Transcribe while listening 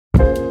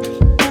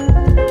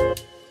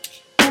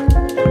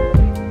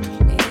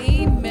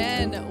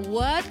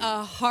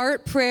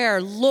Heart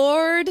prayer.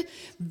 Lord,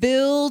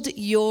 build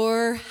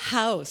your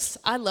house.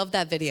 I love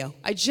that video.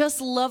 I just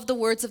love the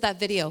words of that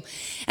video.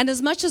 And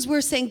as much as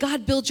we're saying,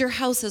 God, build your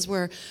house, as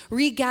we're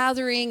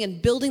regathering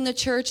and building the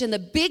church and the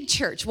big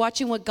church,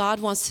 watching what God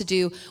wants to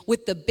do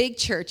with the big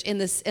church in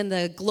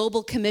the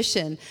global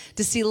commission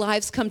to see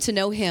lives come to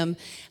know him.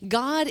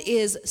 God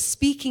is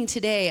speaking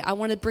today. I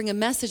want to bring a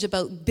message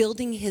about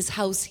building his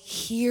house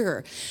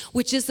here,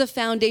 which is the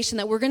foundation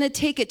that we're going to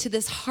take it to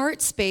this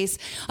heart space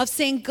of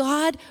saying,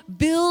 God,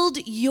 build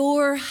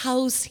your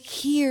house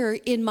here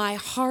in my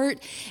heart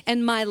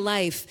and my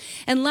life.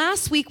 And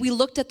last week we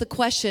looked at the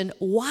question,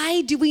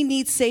 why do we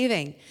need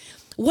saving?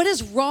 What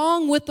is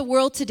wrong with the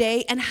world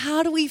today and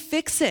how do we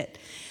fix it?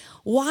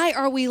 Why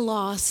are we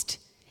lost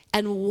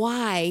and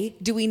why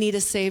do we need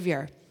a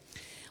savior?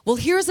 Well,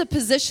 here's a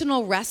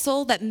positional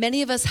wrestle that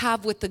many of us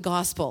have with the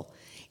gospel.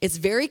 It's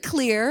very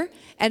clear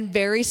and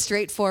very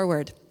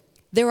straightforward.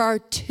 There are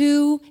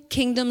two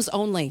kingdoms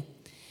only.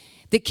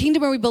 The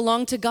kingdom where we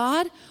belong to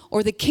God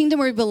or the kingdom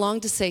where we belong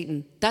to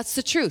Satan. That's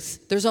the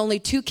truth. There's only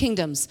two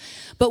kingdoms.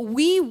 But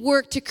we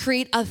work to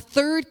create a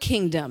third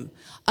kingdom,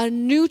 a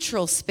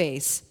neutral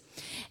space.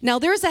 Now,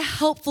 there's a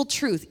helpful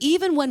truth,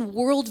 even when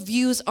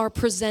worldviews are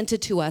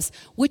presented to us,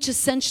 which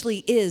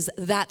essentially is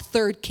that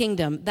third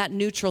kingdom, that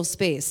neutral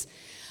space.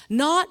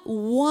 Not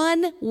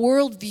one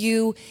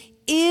worldview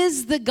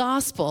is the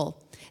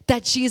gospel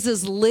that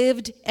Jesus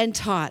lived and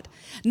taught.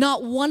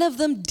 Not one of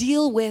them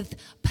deal with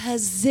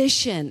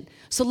position.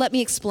 So let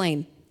me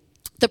explain.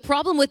 The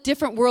problem with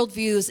different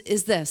worldviews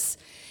is this.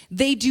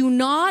 They do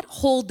not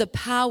hold the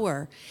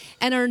power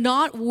and are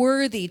not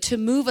worthy to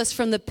move us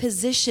from the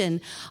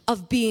position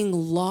of being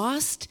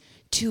lost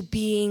to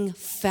being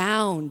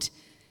found.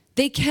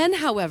 They can,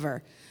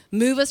 however,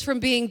 move us from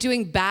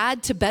doing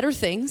bad to better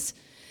things.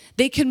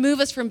 They can move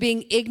us from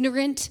being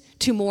ignorant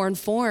to more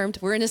informed.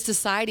 We're in a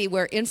society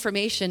where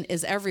information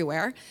is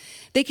everywhere.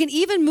 They can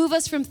even move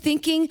us from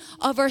thinking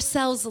of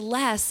ourselves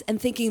less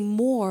and thinking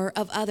more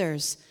of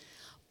others.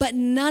 But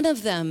none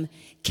of them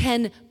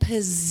can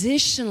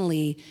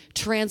positionally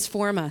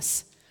transform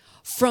us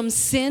from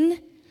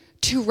sin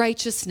to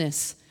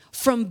righteousness,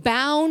 from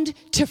bound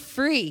to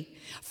free,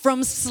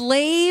 from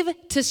slave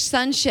to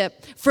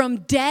sonship, from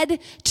dead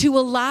to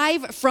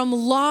alive, from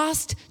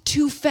lost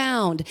to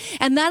found.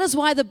 And that is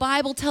why the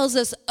Bible tells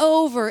us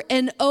over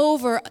and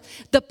over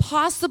the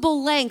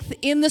possible length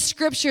in the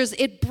scriptures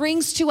it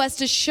brings to us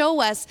to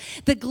show us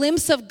the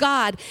glimpse of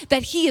God,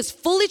 that he is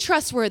fully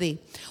trustworthy,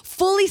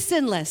 fully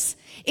sinless,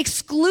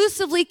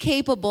 exclusively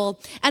capable,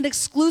 and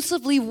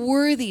exclusively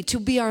worthy to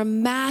be our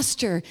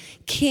master,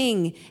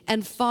 king,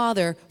 and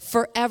father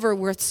forever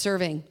worth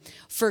serving.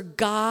 For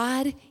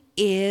God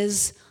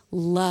is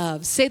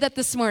love. Say that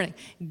this morning.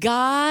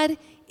 God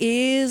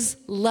is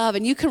love.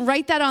 And you can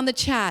write that on the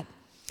chat.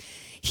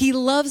 He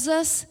loves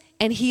us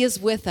and he is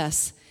with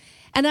us.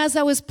 And as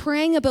I was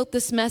praying about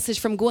this message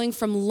from going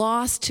from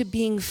lost to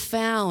being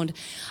found,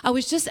 I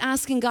was just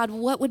asking God,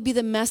 what would be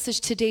the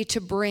message today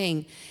to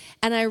bring?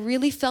 And I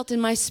really felt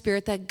in my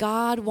spirit that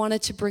God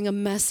wanted to bring a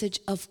message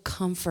of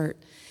comfort.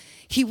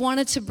 He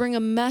wanted to bring a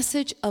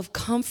message of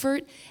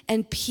comfort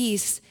and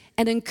peace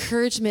and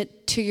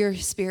encouragement to your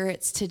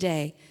spirits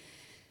today.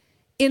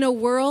 In a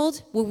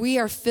world where we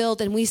are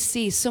filled and we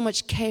see so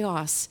much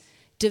chaos,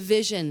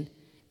 division,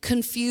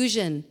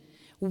 confusion,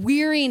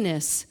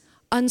 weariness,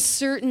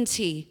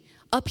 uncertainty,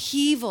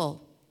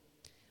 upheaval,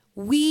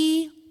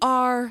 we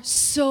are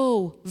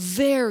so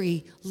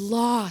very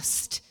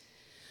lost.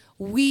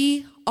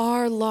 We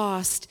are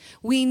lost.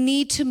 We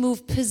need to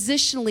move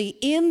positionally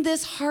in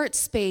this heart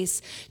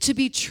space to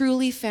be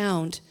truly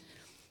found.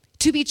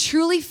 To be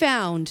truly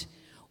found,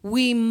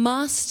 we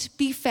must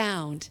be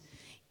found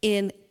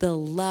in the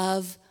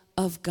love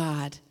of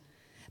God.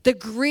 The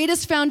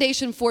greatest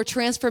foundation for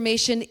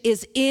transformation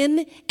is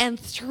in and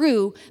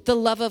through the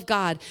love of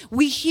God.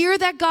 We hear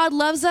that God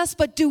loves us,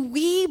 but do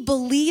we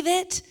believe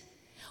it?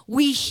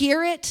 We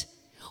hear it,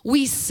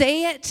 we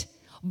say it,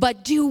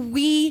 but do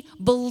we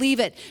believe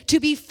it?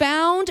 To be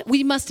found,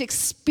 we must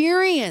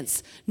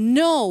experience,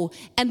 know,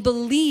 and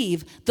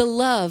believe the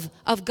love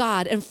of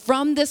God. And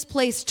from this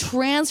place,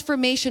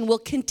 transformation will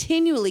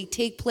continually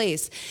take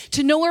place.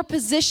 To know our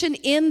position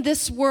in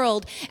this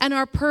world and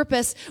our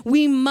purpose,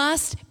 we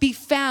must be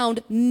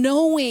found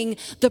knowing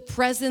the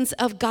presence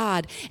of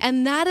God.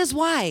 And that is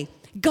why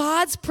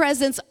God's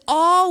presence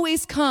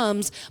always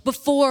comes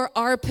before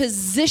our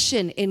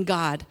position in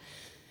God.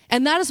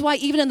 And that is why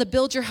even in the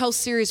Build Your House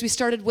series, we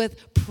started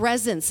with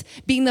presence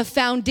being the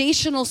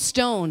foundational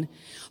stone.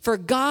 For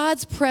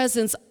God's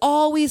presence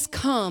always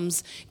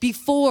comes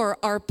before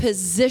our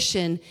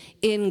position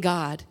in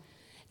God.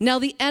 Now,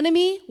 the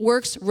enemy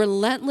works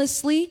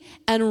relentlessly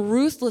and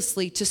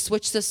ruthlessly to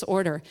switch this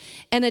order.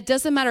 And it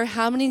doesn't matter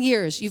how many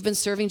years you've been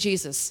serving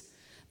Jesus.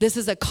 This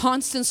is a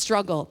constant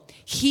struggle.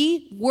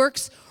 He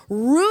works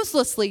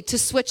ruthlessly to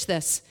switch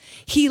this.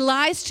 He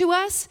lies to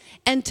us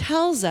and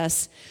tells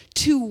us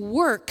to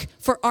work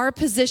for our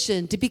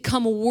position to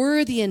become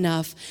worthy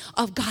enough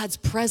of God's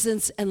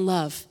presence and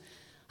love.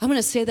 I'm going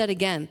to say that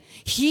again.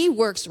 He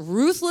works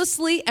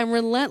ruthlessly and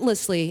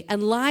relentlessly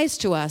and lies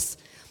to us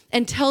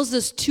and tells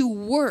us to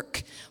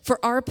work for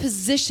our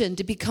position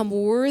to become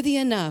worthy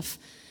enough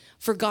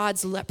for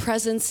God's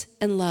presence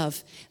and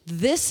love.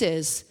 This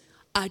is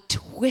a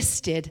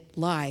twisted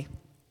lie.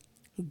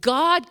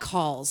 God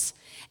calls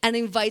and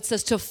invites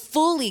us to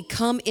fully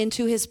come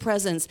into his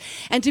presence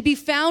and to be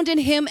found in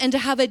him and to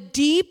have a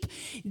deep,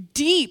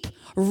 deep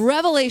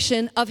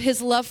revelation of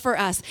his love for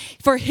us.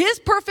 For his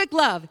perfect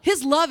love,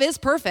 his love is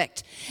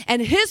perfect,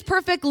 and his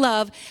perfect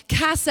love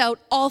casts out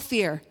all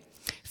fear.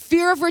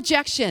 Fear of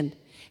rejection,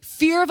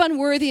 fear of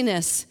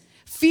unworthiness,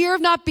 fear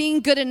of not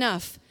being good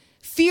enough,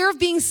 fear of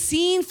being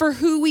seen for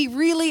who we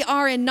really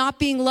are and not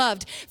being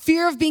loved,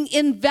 fear of being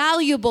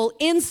invaluable,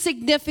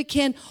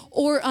 insignificant,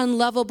 or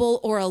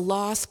unlovable, or a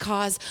lost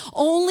cause.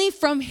 Only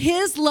from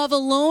his love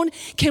alone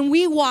can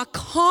we walk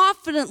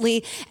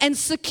confidently and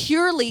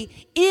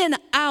securely in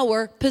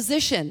our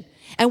position.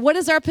 And what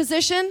is our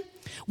position?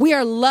 We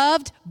are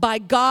loved by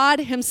God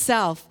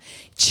himself,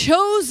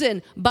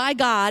 chosen by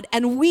God,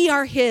 and we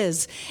are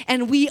his,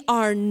 and we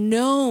are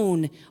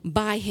known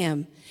by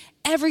him.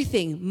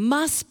 Everything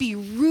must be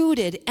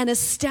rooted and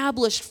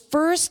established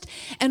first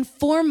and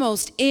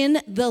foremost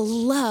in the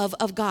love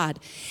of God.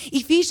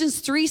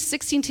 Ephesians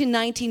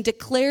 3:16-19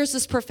 declares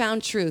this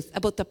profound truth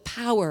about the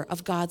power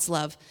of God's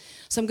love.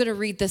 So I'm going to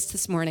read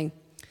this morning.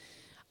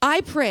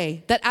 I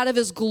pray that out of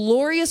his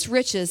glorious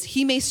riches,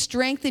 he may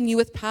strengthen you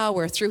with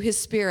power through his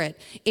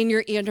Spirit in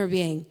your inner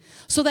being,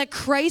 so that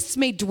Christ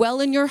may dwell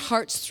in your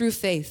hearts through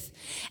faith.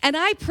 And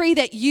I pray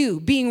that you,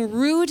 being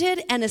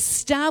rooted and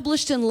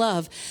established in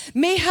love,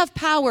 may have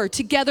power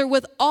together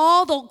with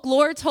all the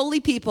Lord's holy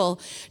people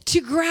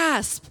to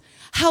grasp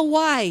how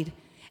wide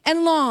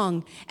and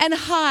long and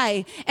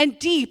high and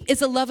deep is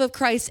the love of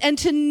Christ, and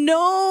to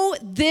know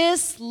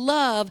this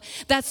love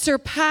that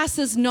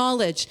surpasses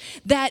knowledge,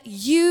 that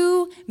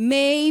you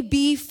may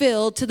be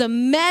filled to the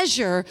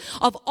measure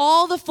of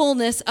all the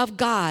fullness of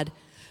God.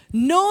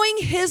 Knowing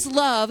his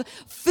love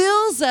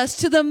fills us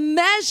to the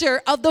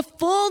measure of the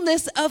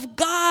fullness of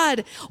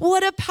God.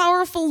 What a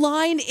powerful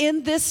line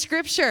in this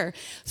scripture.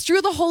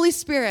 Through the Holy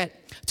Spirit,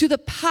 through the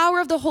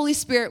power of the Holy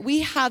Spirit, we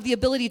have the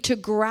ability to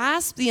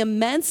grasp the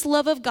immense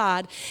love of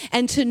God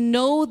and to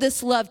know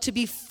this love, to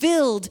be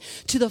filled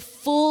to the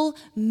full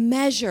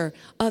measure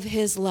of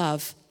his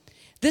love.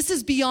 This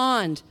is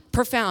beyond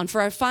profound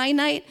for our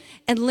finite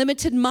and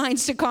limited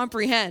minds to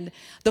comprehend.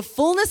 The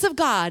fullness of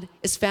God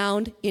is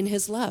found in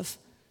his love.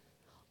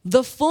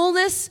 The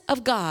fullness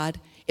of God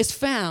is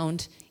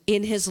found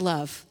in his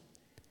love.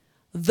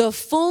 The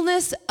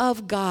fullness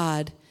of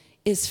God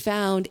is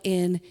found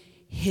in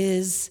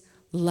his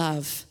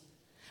love.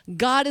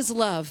 God is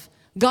love.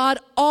 God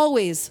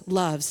always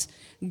loves.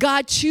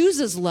 God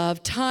chooses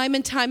love time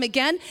and time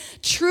again.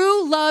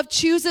 True love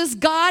chooses.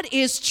 God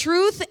is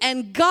truth,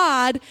 and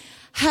God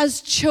has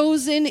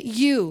chosen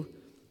you.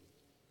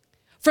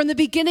 From the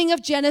beginning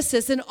of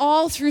Genesis and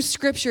all through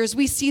scriptures,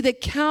 we see the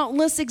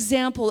countless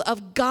example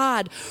of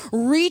God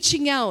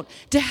reaching out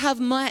to have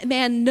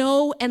man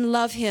know and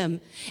love him.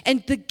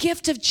 And the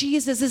gift of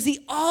Jesus is the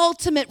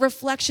ultimate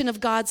reflection of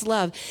God's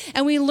love.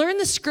 And we learn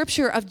the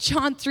scripture of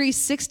John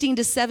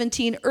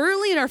 3:16-17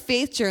 early in our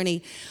faith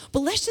journey. But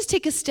let's just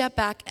take a step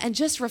back and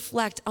just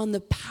reflect on the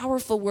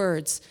powerful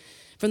words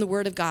from the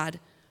Word of God.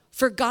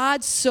 For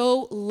God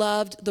so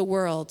loved the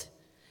world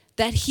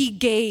that he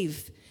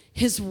gave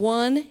his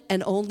one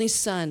and only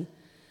Son,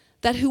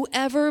 that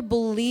whoever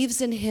believes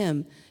in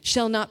him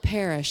shall not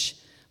perish,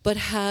 but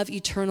have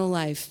eternal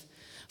life.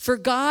 For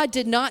God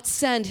did not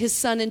send his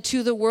Son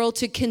into the world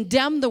to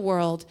condemn the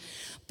world,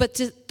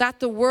 but that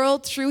the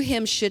world through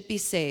him should be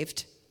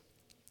saved.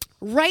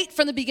 Right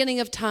from the beginning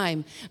of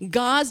time,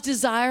 God's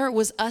desire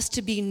was us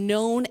to be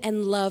known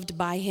and loved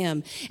by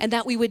him, and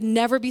that we would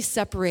never be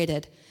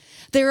separated.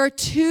 There are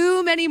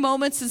too many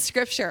moments in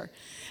Scripture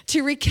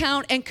to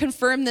recount and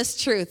confirm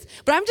this truth.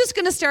 But I'm just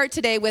going to start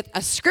today with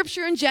a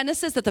scripture in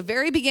Genesis at the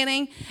very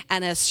beginning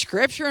and a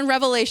scripture in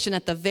Revelation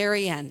at the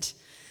very end.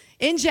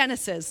 In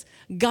Genesis,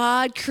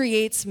 God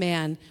creates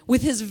man.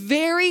 With his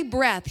very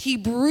breath, he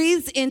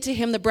breathes into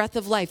him the breath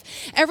of life.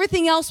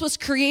 Everything else was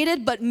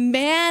created, but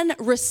man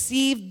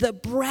received the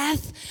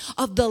breath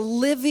of the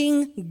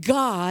living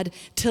God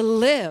to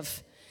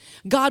live.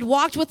 God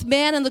walked with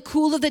man in the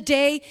cool of the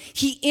day.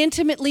 He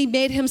intimately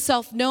made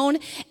himself known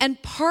and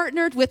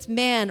partnered with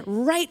man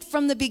right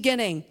from the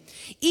beginning,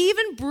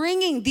 even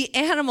bringing the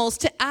animals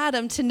to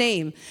Adam to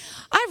name.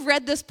 I've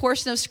read this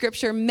portion of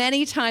scripture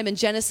many times in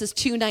Genesis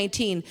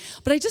 2:19,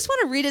 but I just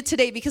want to read it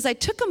today because I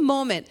took a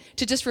moment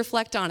to just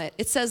reflect on it.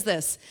 It says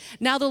this: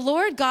 Now the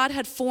Lord God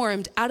had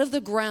formed out of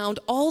the ground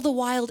all the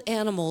wild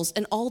animals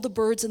and all the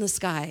birds in the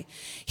sky.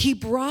 He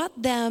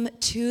brought them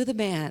to the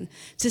man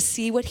to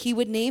see what he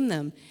would name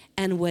them.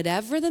 And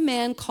whatever the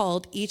man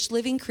called each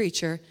living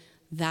creature,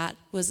 That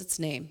was its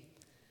name.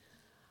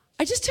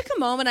 I just took a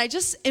moment. I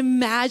just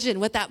imagined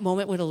what that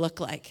moment would have looked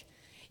like.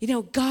 You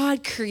know,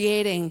 God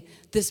creating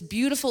this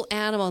beautiful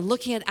animal and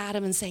looking at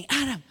Adam and saying,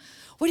 Adam,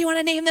 what do you want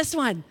to name this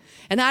one?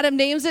 And Adam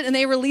names it and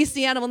they release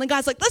the animal. And then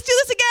God's like, let's do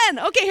this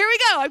again. Okay, here we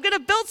go. I'm going to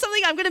build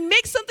something. I'm going to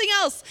make something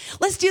else.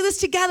 Let's do this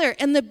together.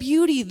 And the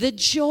beauty, the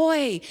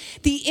joy,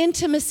 the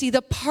intimacy,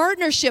 the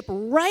partnership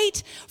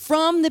right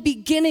from the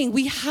beginning.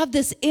 We have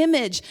this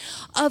image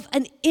of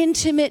an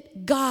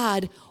intimate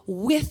God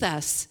with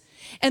us.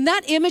 And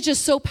that image is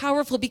so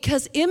powerful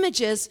because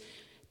images,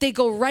 they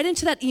go right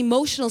into that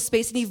emotional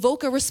space and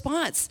evoke a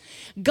response.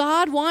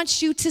 God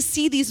wants you to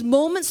see these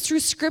moments through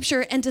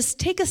Scripture and to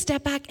take a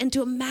step back and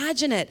to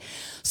imagine it.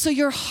 So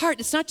your heart,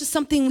 it's not just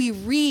something we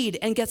read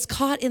and gets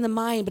caught in the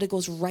mind, but it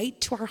goes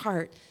right to our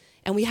heart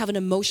and we have an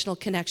emotional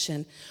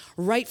connection.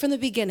 Right from the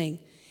beginning,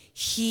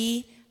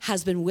 He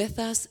has been with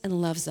us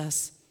and loves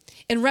us.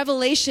 In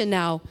Revelation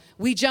now,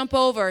 we jump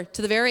over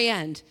to the very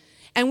end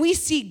and we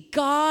see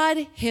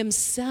God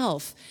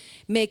Himself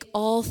make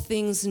all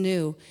things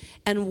new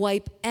and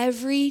wipe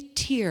every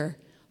tear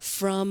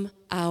from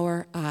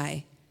our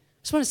eye. I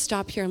just want to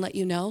stop here and let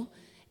you know,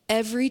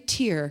 every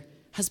tear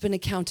has been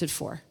accounted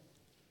for.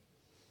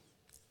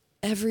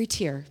 Every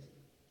tear.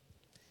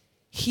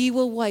 He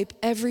will wipe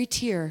every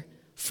tear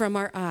from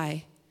our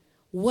eye.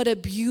 What a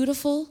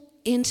beautiful,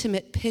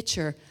 intimate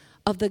picture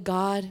of the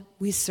God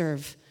we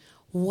serve,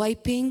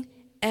 wiping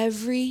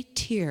every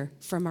tear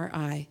from our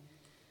eye.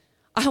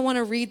 I want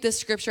to read this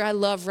scripture. I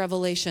love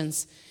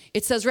Revelations.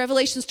 It says,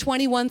 Revelations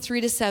 21,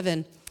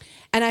 3-7.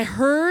 And I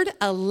heard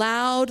a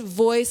loud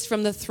voice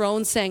from the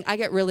throne saying, I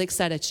get really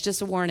excited. It's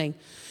just a warning.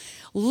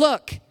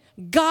 Look,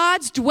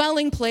 God's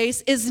dwelling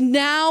place is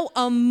now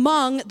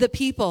among the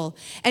people,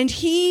 and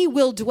He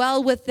will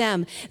dwell with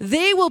them.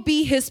 They will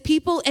be His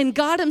people, and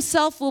God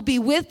Himself will be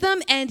with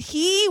them, and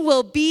He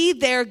will be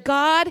their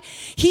God.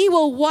 He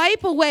will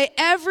wipe away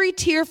every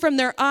tear from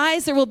their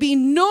eyes. There will be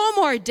no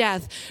more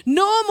death,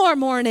 no more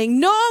mourning,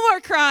 no more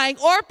crying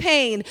or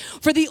pain,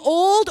 for the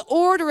old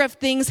order of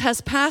things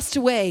has passed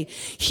away.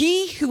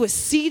 He who is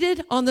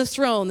seated on the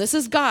throne, this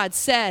is God,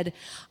 said,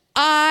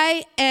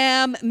 I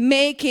am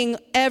making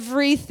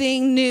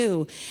everything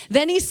new.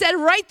 Then He said,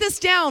 write this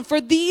down,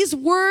 for these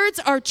words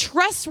are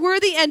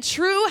trustworthy and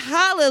true.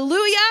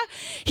 Hallelujah.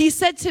 He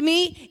said to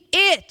me,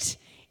 it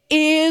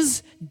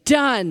is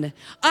done.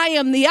 I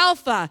am the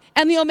Alpha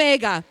and the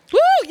Omega. Woo,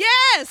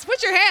 yes.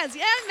 Put your hands.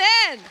 Yeah,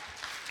 amen.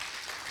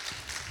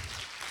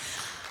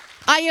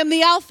 I am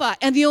the Alpha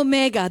and the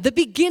Omega, the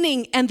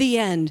beginning and the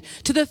end.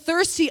 To the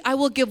thirsty, I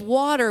will give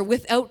water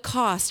without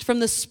cost from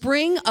the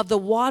spring of the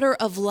water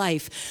of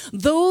life.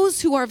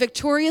 Those who are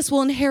victorious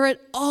will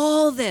inherit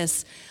all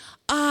this.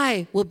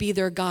 I will be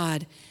their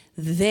God.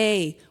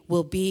 They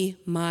will be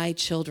my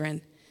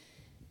children.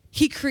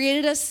 He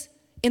created us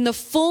in the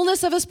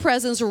fullness of His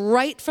presence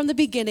right from the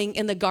beginning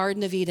in the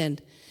Garden of Eden.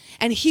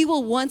 And He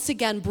will once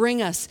again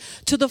bring us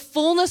to the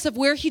fullness of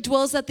where He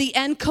dwells at the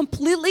end,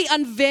 completely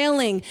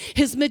unveiling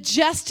His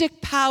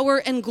majestic power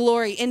and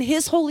glory in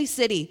His holy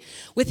city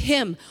with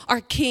Him, our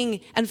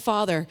King and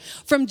Father.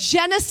 From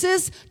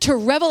Genesis to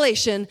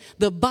Revelation,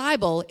 the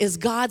Bible is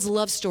God's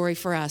love story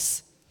for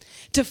us.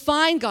 To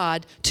find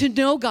God, to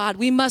know God,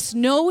 we must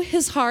know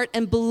His heart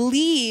and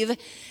believe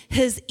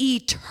His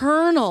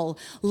eternal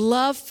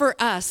love for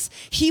us.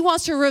 He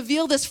wants to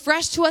reveal this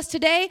fresh to us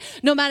today.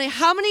 No matter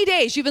how many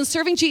days you've been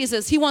serving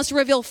Jesus, He wants to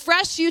reveal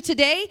fresh to you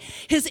today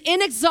His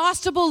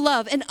inexhaustible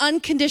love and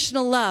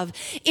unconditional love.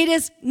 It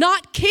is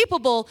not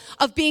capable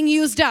of being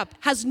used up,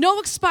 has no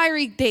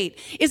expiry date,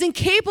 is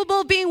incapable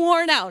of being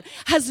worn out,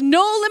 has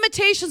no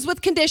limitations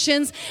with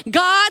conditions.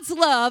 God's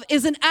love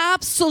is an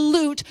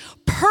absolute,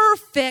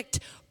 perfect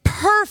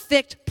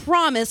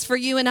promise for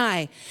you and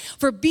I.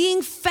 For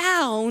being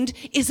found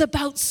is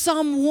about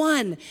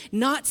someone,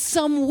 not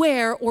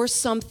somewhere or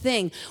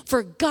something.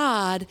 For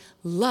God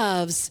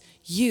loves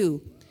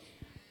you.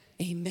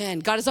 Amen.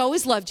 God has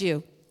always loved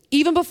you,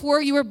 even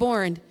before you were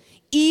born,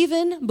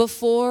 even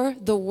before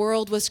the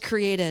world was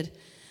created.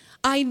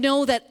 I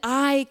know that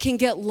I can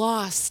get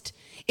lost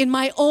in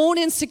my own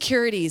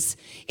insecurities,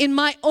 in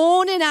my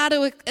own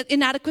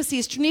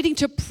inadequacies, needing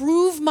to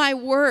prove my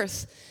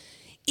worth.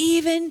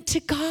 Even to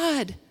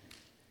God.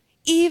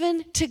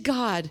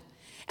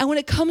 And when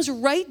it comes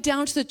right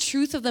down to the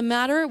truth of the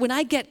matter, when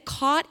I get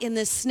caught in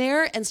this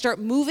snare and start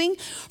moving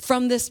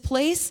from this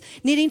place,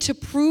 needing to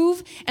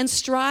prove and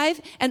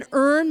strive and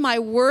earn my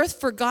worth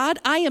for God,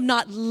 I am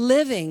not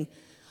living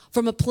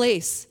from a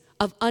place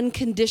of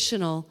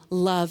unconditional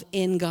love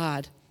in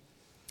God.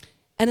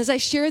 And as I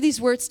share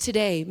these words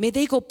today, may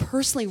they go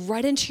personally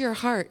right into your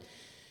heart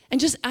and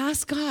just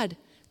ask God,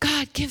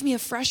 give me a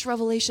fresh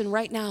revelation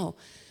right now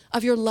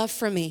of your love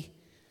for me.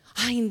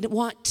 I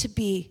want to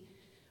be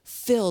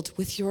filled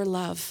with your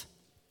love.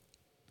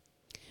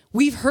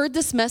 We've heard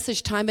this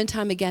message time and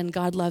time again,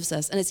 God loves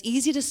us, and it's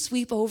easy to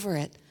sweep over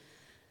it.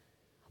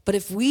 But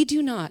if we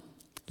do not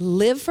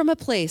live from a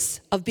place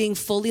of being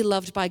fully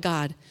loved by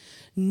God,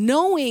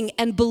 knowing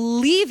and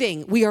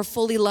believing we are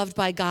fully loved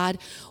by God,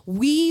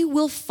 we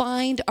will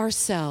find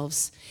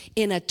ourselves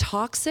in a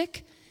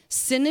toxic,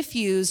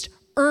 sin-infused,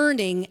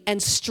 earning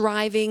and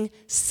striving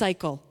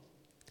cycle.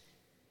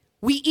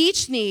 We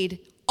each need,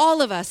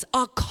 all of us,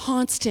 a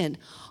constant,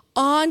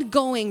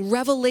 ongoing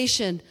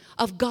revelation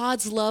of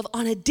God's love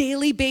on a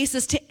daily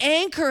basis to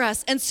anchor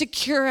us and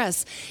secure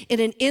us in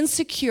an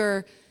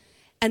insecure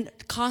and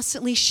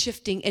constantly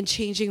shifting and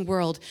changing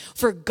world.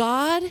 For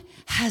God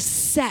has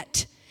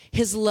set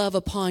his love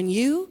upon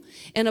you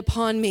and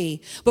upon me.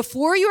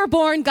 Before you were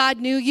born, God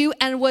knew you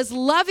and was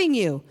loving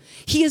you.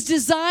 He has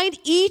designed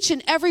each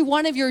and every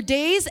one of your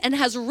days and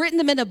has written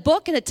them in a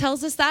book, and it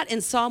tells us that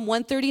in Psalm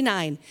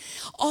 139.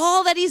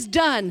 All that he's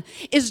done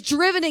is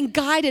driven and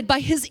guided by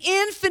his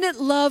infinite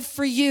love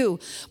for you.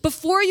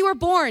 Before you were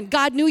born,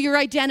 God knew your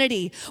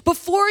identity.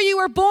 Before you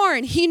were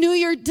born, he knew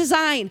your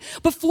design.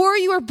 Before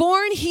you were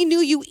born, he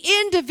knew you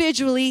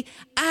individually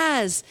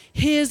as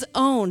his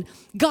own.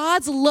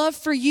 God's love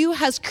for you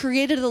has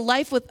created a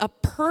life with a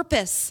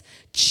purpose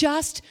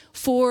just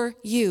for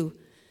you.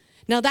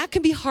 Now, that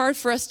can be hard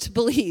for us to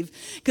believe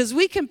because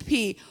we can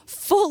be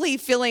fully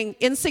feeling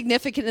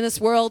insignificant in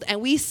this world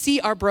and we see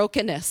our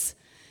brokenness.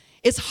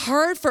 It's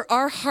hard for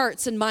our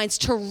hearts and minds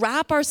to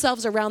wrap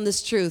ourselves around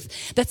this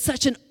truth that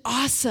such an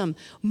awesome,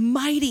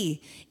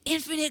 mighty,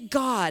 infinite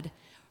God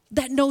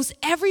that knows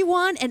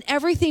everyone and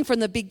everything from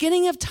the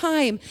beginning of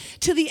time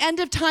to the end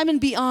of time and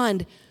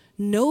beyond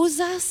knows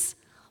us,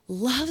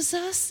 loves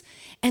us,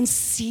 and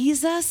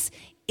sees us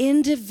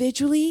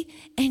individually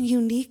and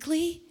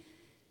uniquely.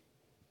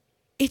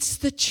 It's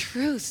the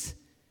truth.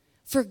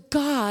 For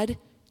God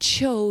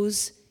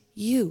chose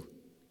you.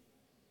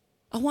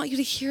 I want you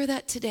to hear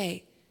that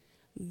today.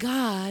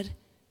 God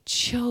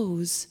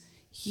chose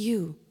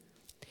you.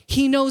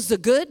 He knows the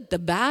good, the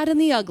bad, and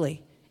the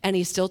ugly, and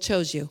he still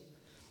chose you.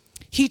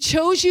 He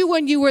chose you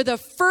when you were the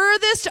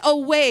furthest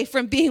away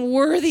from being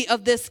worthy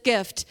of this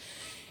gift.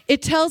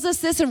 It tells us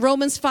this in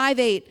Romans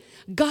 5:8.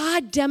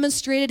 God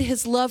demonstrated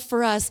his love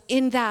for us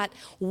in that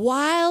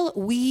while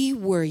we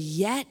were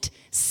yet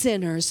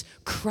sinners,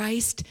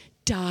 Christ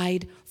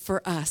died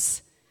for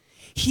us.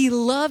 He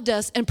loved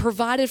us and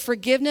provided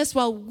forgiveness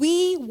while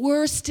we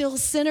were still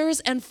sinners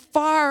and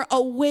far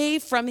away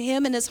from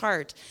him and his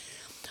heart.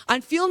 I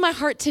feel in my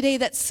heart today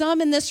that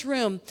some in this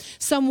room,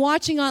 some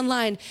watching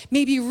online,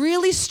 may be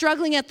really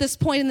struggling at this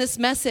point in this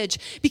message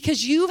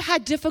because you've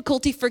had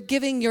difficulty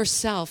forgiving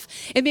yourself.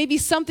 It may be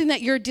something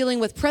that you're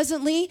dealing with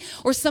presently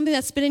or something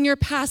that's been in your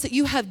past that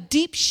you have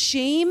deep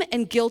shame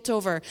and guilt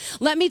over.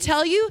 Let me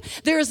tell you,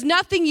 there is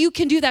nothing you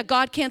can do that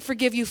God can't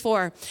forgive you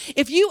for.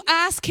 If you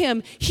ask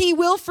him, he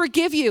will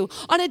forgive you.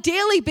 On a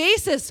daily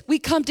basis, we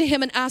come to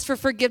him and ask for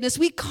forgiveness.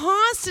 We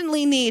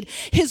constantly need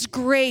his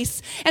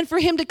grace and for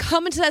him to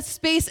come into that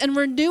space and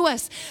renew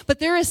us. But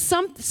there is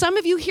some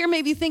of you here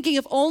may be thinking,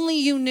 if only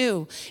you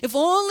knew. If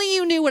only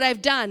you knew what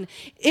I've done.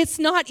 It's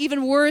not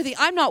even worthy.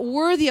 I'm not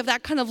worthy of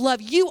that kind of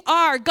love. You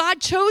are. God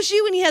chose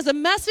you and he has a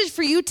message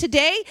for you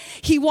today.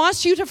 He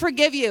wants you to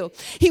forgive you.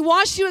 He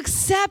wants you to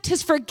accept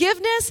his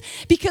forgiveness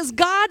because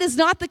God is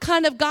not the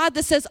kind of God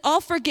that says,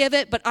 I'll forgive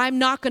it, but I'm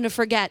not going to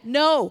forget.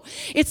 No.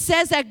 It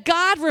says that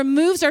God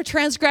removes our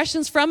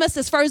transgressions from us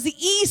as far as the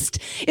east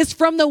is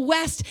from the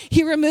west.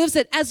 He removes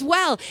it as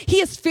well.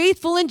 He is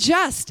faithful and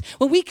just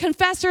when we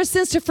confess our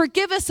sins to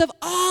forgive us of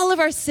all of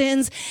our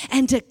sins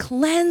and to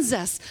cleanse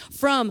us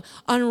from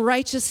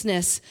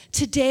unrighteousness.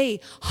 Today,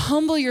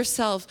 humble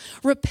yourself,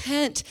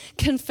 repent,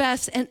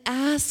 confess, and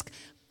ask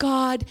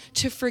God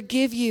to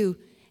forgive you,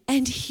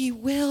 and he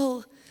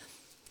will.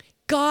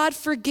 God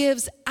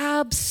forgives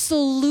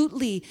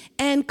absolutely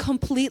and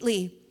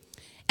completely.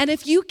 And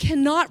if you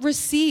cannot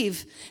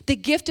receive the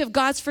gift of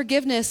God's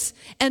forgiveness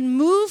and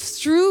move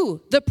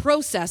through the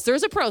process,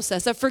 there's a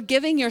process of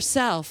forgiving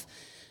yourself.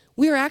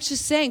 We are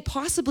actually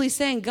possibly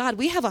saying, God,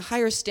 we have a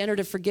higher standard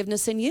of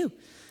forgiveness than you.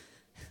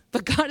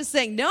 But God is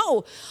saying,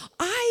 no,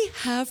 I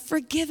have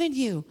forgiven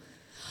you.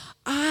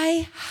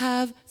 I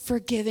have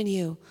forgiven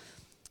you.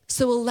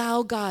 So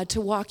allow God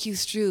to walk you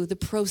through the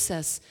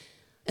process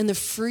and the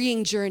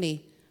freeing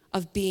journey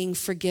of being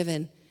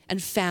forgiven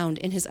and found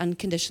in his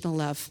unconditional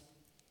love.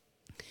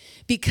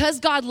 Because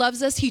God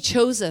loves us, he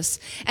chose us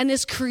and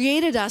has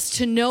created us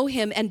to know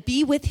him and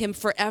be with him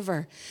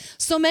forever.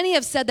 So many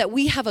have said that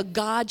we have a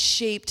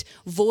God-shaped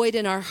void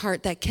in our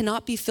heart that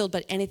cannot be filled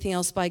by anything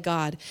else by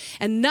God.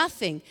 And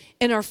nothing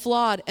in our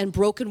flawed and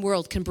broken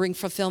world can bring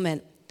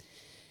fulfillment.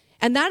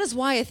 And that is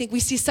why I think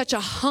we see such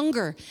a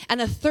hunger and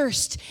a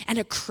thirst and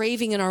a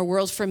craving in our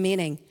world for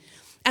meaning.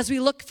 As we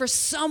look for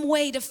some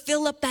way to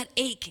fill up that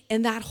ache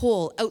in that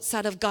hole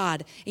outside of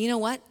God. And you know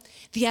what?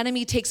 The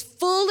enemy takes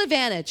full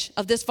advantage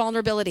of this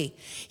vulnerability.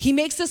 He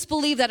makes us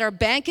believe that our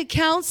bank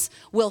accounts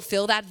will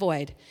fill that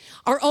void.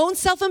 Our own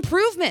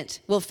self-improvement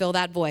will fill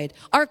that void.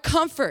 Our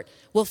comfort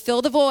will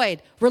fill the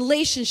void.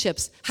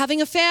 Relationships,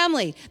 having a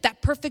family,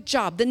 that perfect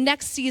job, the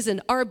next season,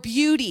 our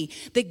beauty,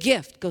 the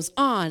gift goes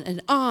on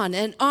and on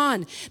and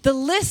on. The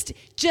list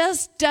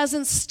just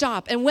doesn't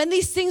stop. And when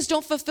these things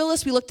don't fulfill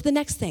us, we look to the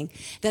next thing,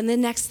 then the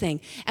next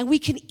thing. And we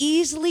can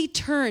easily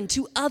turn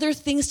to other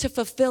things to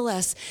fulfill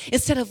us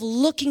instead of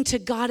looking to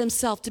God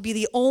himself to be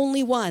the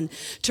only one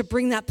to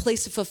bring that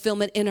place of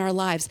fulfillment in our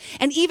lives.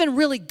 And even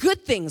really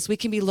good things we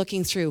can be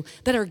looking through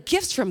that are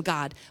gifts from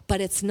God,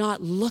 but it's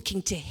not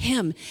looking to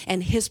him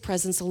and his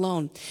presence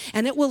alone.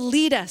 And it will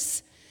lead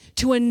us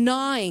to a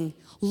gnawing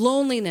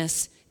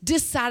loneliness,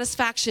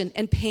 dissatisfaction,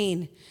 and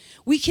pain.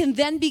 We can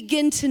then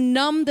begin to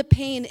numb the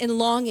pain and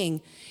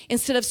longing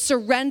instead of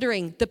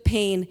surrendering the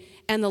pain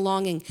and the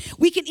longing.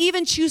 We can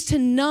even choose to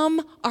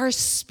numb our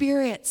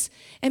spirits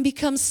and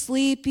become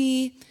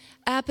sleepy,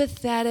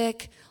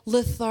 apathetic,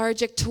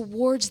 lethargic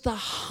towards the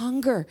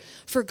hunger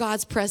for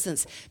God's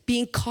presence,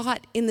 being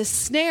caught in the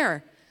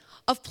snare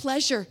of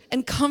pleasure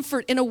and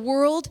comfort in a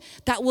world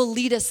that will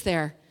lead us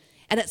there.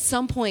 And at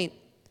some point,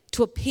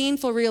 to a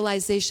painful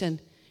realization,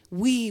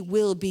 we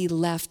will be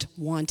left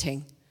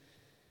wanting.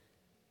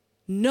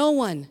 No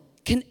one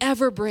can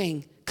ever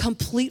bring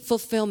complete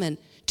fulfillment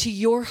to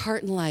your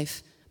heart and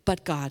life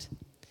but God.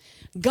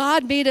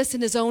 God made us in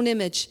his own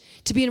image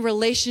to be in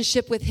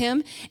relationship with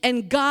him,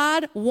 and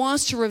God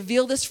wants to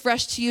reveal this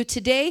fresh to you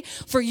today,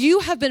 for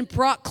you have been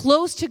brought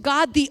close to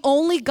God, the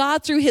only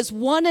God, through his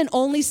one and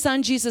only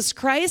Son, Jesus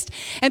Christ.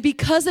 And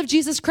because of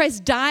Jesus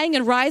Christ dying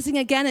and rising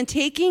again and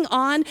taking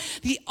on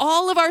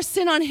all of our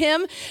sin on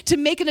him to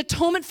make an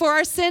atonement for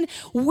our sin,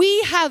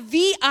 we have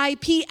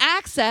VIP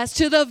access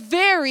to the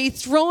very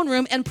throne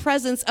room and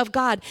presence of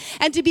God,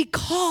 and to be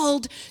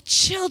called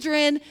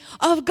children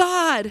of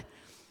God.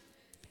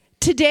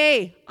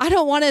 Today, I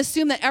don't want to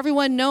assume that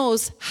everyone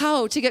knows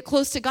how to get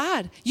close to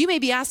God. You may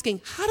be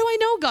asking, how do I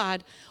know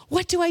God?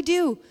 What do I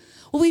do?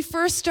 Well, we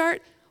first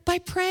start by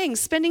praying,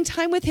 spending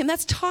time with him.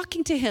 That's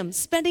talking to him,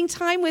 spending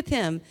time with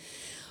him,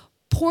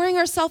 pouring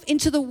ourselves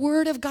into the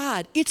word of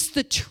God. It's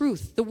the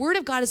truth. The word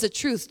of God is the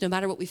truth, no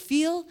matter what we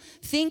feel,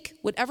 think,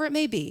 whatever it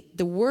may be.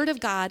 The word of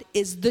God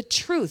is the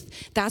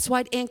truth. That's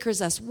why it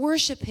anchors us.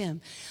 Worship him.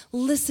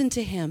 Listen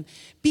to him.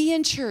 Be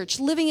in church,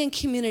 living in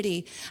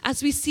community.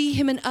 As we see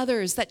him in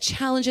others that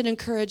challenge and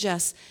encourage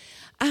us,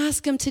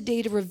 ask him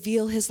today to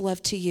reveal his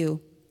love to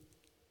you.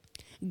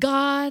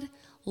 God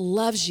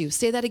loves you.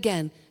 Say that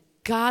again.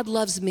 God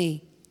loves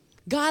me.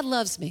 God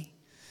loves me.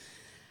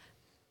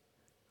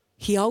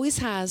 He always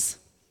has,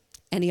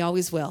 and he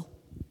always will.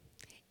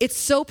 It's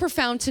so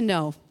profound to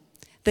know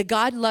that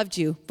God loved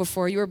you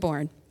before you were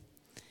born.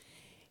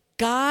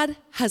 God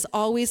has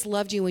always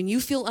loved you. When you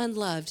feel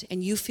unloved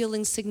and you feel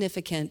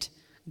insignificant,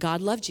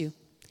 God loved you.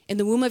 In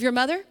the womb of your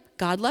mother,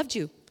 God loved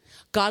you.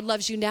 God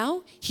loves you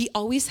now. He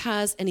always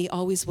has, and he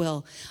always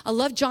will. I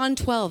love John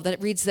 12 that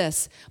it reads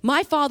this: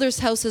 my Father's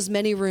house has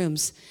many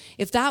rooms.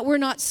 If that were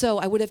not so,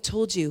 I would have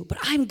told you, but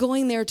I'm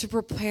going there to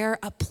prepare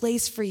a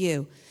place for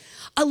you.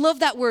 I love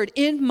that word,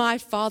 in my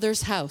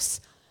Father's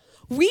house.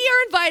 We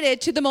are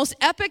invited to the most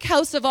epic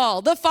house of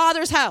all, the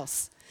Father's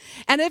house.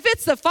 And if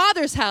it's the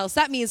Father's house,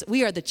 that means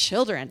we are the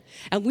children,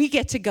 and we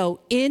get to go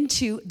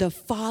into the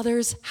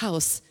Father's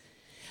house.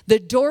 The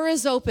door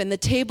is open, the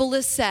table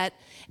is set,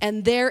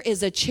 and there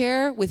is a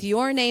chair with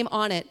your name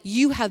on it.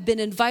 You have been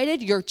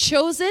invited, you're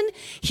chosen.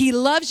 He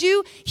loves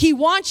you, he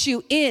wants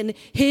you in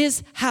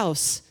his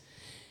house.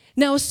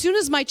 Now, as soon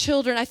as my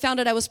children, I found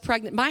out I was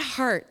pregnant, my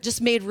heart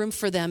just made room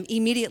for them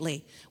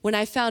immediately. When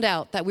I found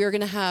out that we were going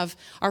to have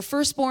our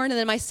firstborn and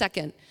then my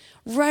second,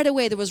 right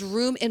away there was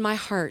room in my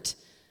heart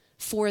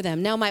for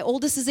them. Now, my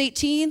oldest is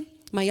 18,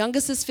 my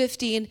youngest is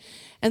 15,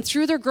 and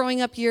through their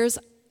growing up years,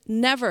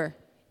 never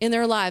in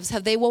their lives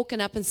have they woken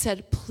up and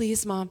said,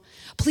 please, Mom,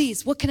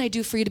 please, what can I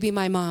do for you to be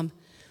my mom?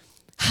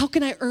 How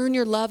can I earn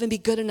your love and be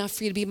good enough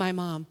for you to be my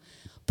mom?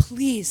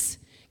 Please,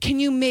 can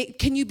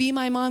you be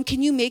my mom?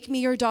 Can you make me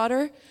your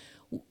daughter?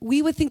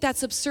 We would think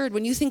that's absurd.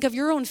 When you think of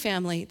your own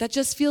family, that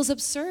just feels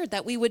absurd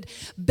that we would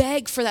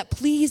beg for that.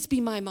 Please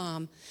be my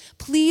mom.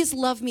 Please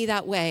love me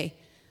that way.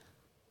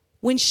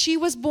 When she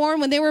was born,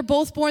 when they were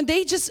both born,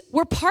 they just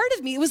were part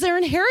of me. It was their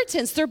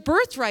inheritance, their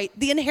birthright,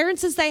 the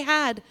inheritance they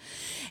had.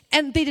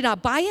 And they did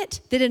not buy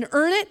it. They didn't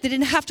earn it. They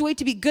didn't have to wait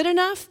to be good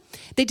enough.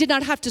 They did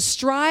not have to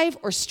strive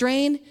or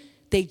strain.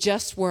 They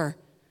just were.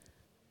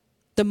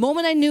 The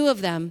moment I knew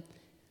of them,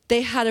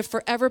 they had a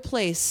forever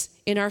place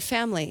in our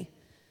family.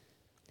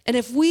 And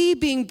if we,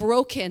 being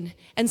broken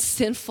and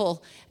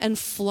sinful and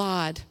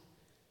flawed,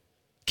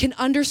 can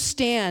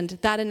understand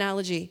that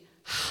analogy,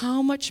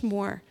 how much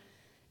more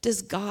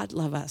does God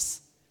love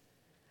us?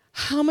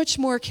 How much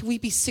more can we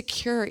be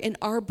secure in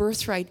our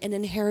birthright and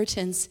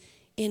inheritance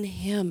in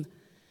him?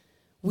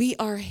 We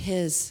are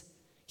his.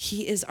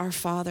 He is our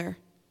Father.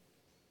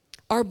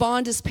 Our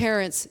bond as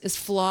parents is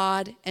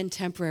flawed and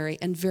temporary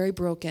and very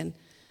broken,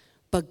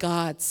 but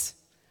God's,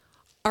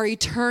 our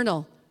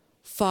eternal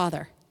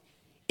Father,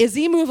 is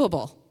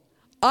immovable,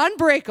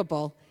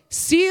 unbreakable,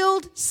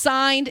 sealed,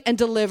 signed, and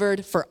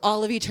delivered for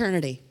all of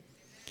eternity.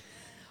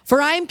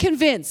 For I am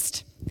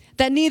convinced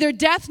that neither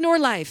death nor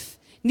life,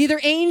 neither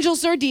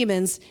angels nor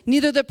demons,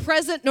 neither the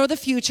present nor the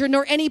future,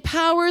 nor any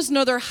powers,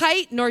 nor their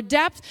height, nor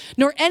depth,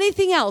 nor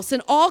anything else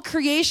in all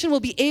creation will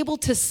be able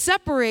to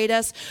separate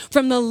us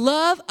from the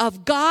love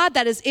of God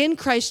that is in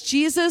Christ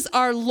Jesus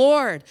our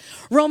Lord.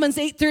 Romans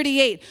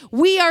 8:38,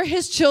 we are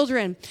his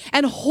children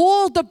and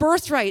hold the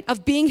birthright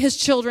of being his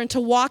children to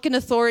walk in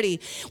authority.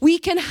 We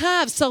can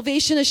have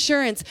salvation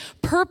assurance,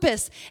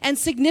 purpose, and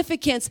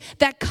significance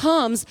that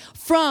comes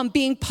from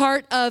being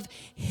part of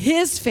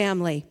his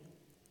family.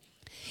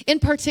 In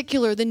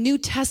particular, the New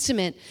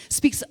Testament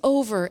speaks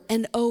over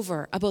and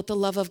over about the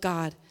love of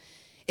God.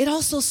 It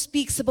also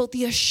speaks about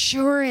the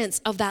assurance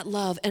of that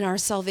love and our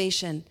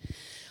salvation.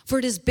 For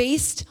it is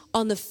based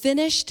on the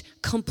finished,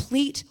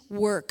 complete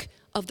work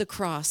of the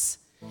cross,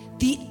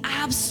 the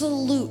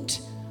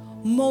absolute,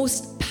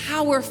 most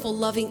powerful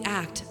loving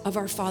act of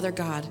our Father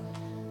God.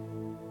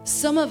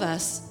 Some of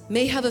us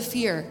may have a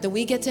fear that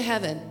we get to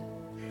heaven,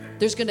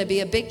 there's going to be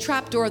a big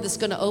trap door that's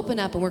going to open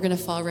up and we're going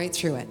to fall right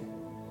through it.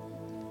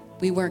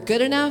 We weren't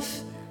good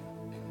enough.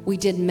 We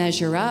didn't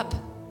measure up.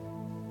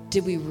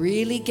 Did we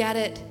really get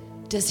it?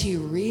 Does he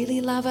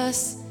really love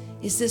us?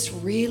 Is this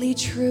really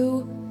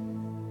true?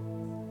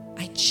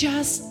 I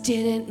just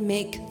didn't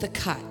make the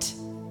cut.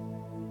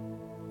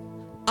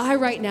 I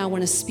right now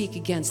want to speak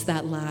against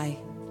that lie.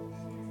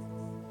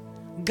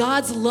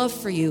 God's love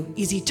for you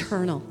is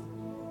eternal.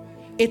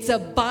 It's a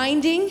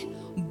bonding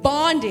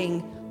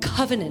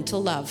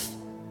covenantal love.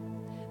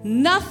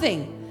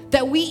 Nothing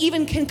that we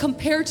even can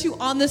compare to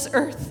on this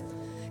earth,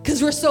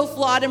 because we're so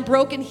flawed and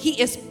broken.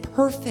 He is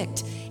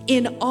perfect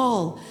in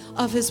all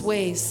of his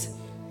ways.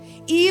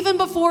 Even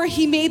before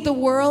he made the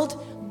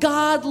world,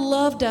 God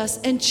loved us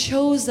and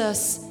chose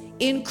us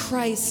in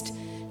Christ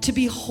to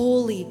be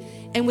holy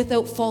and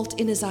without fault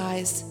in his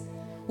eyes.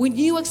 When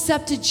you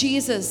accepted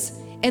Jesus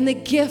and the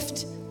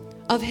gift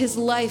of his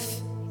life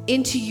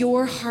into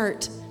your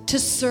heart to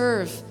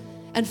serve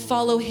and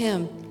follow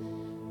him,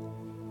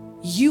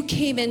 you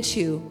came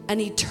into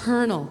an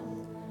eternal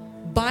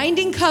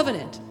binding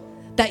covenant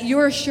that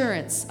your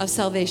assurance of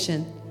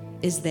salvation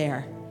is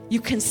there.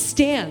 You can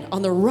stand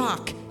on the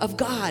rock of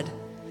God.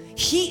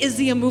 He is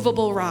the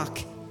immovable rock.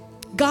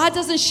 God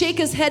doesn't shake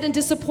his head in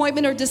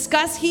disappointment or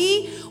disgust.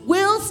 He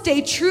will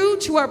stay true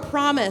to our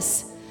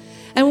promise.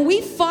 And when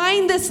we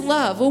find this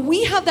love, when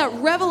we have that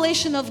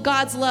revelation of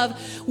God's love,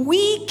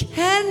 we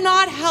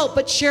cannot help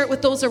but share it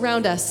with those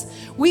around us.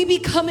 We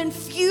become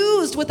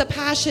infused with a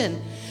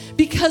passion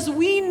because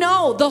we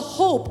know the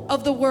hope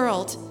of the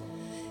world.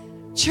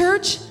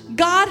 Church,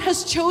 God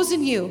has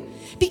chosen you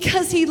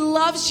because he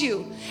loves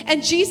you.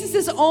 And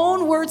Jesus'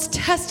 own words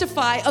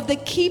testify of the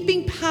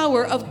keeping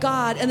power of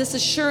God and this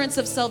assurance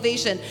of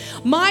salvation.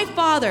 My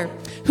Father,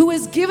 who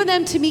has given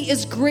them to me,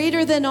 is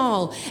greater than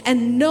all,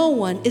 and no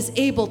one is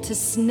able to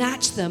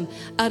snatch them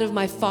out of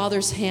my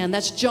Father's hand.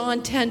 That's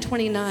John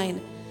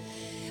 10:29.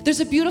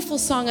 There's a beautiful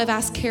song I've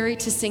asked Carrie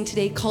to sing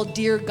today called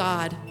Dear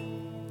God.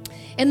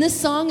 And this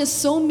song is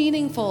so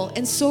meaningful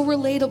and so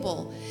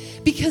relatable,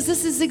 because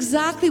this is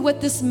exactly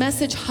what this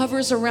message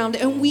hovers around.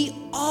 And we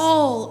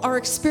all are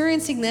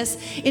experiencing this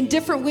in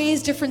different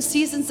ways, different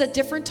seasons, at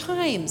different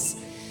times.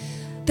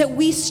 That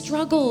we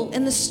struggle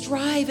and the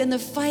strive and the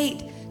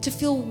fight to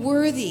feel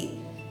worthy,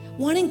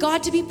 wanting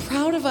God to be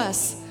proud of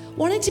us,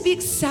 wanting to be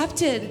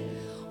accepted,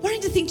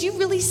 wanting to think, do you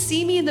really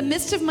see me in the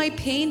midst of my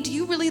pain? Do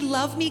you really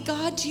love me,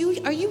 God?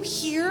 Are you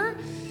here?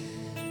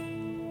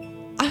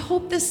 I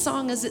hope this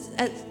song, as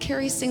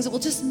Carrie sings, it will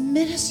just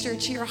minister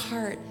to your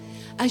heart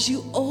as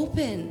you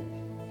open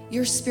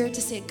your spirit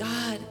to say,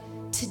 God,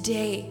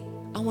 today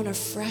I want a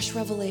fresh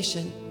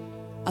revelation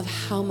of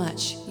how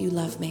much you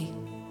love me.